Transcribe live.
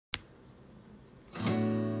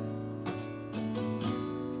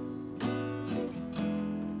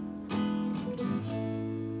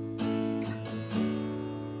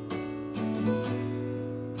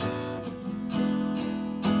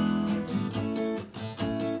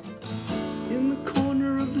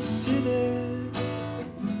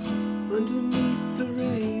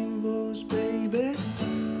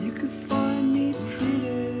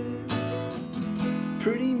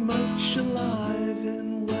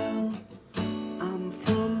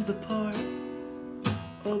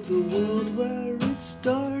the world where it's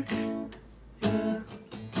dark, yeah.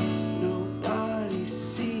 Nobody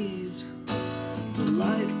sees the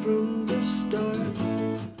light from the start,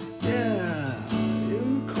 yeah.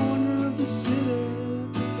 In the corner of the city,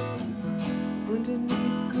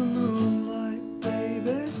 underneath the moonlight,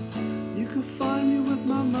 baby, you can find me with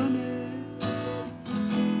my money,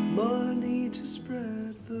 money to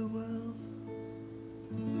spread the wealth.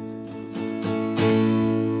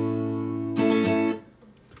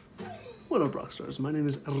 What up, rockstars? My name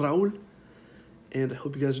is Raul, and I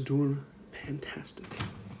hope you guys are doing fantastic.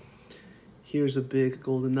 Here's a big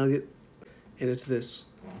golden nugget, and it's this.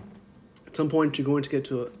 At some point, you're going to get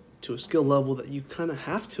to a skill level that you kind of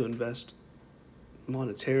have to invest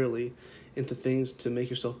monetarily into things to make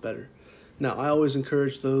yourself better. Now, I always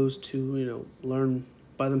encourage those to, learn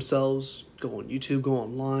by themselves, go on YouTube, go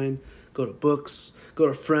online, go to books, go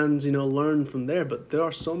to friends, learn from there. But there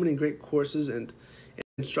are so many great courses and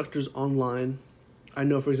instructors online. I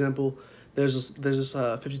know, for example, there's this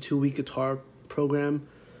 52-week guitar program.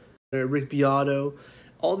 Rick Beato,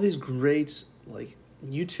 all these great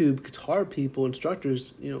YouTube guitar people,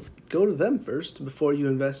 instructors. Go to them first before you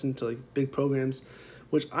invest into big programs,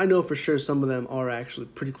 which I know for sure some of them are actually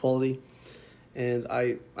pretty quality, and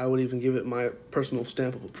I would even give it my personal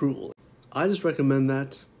stamp of approval. I just recommend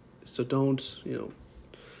that. So don't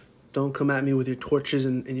come at me with your torches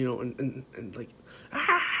and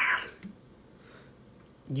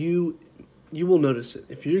you will notice it.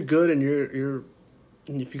 If you're good and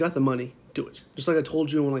if you got the money, do it. Just like I told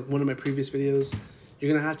you in one of my previous videos, you're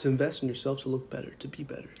gonna have to invest in yourself to look better, to be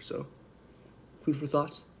better. So, food for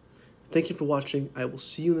thought. Thank you for watching. I will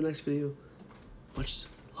see you in the next video. Much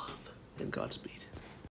love and Godspeed.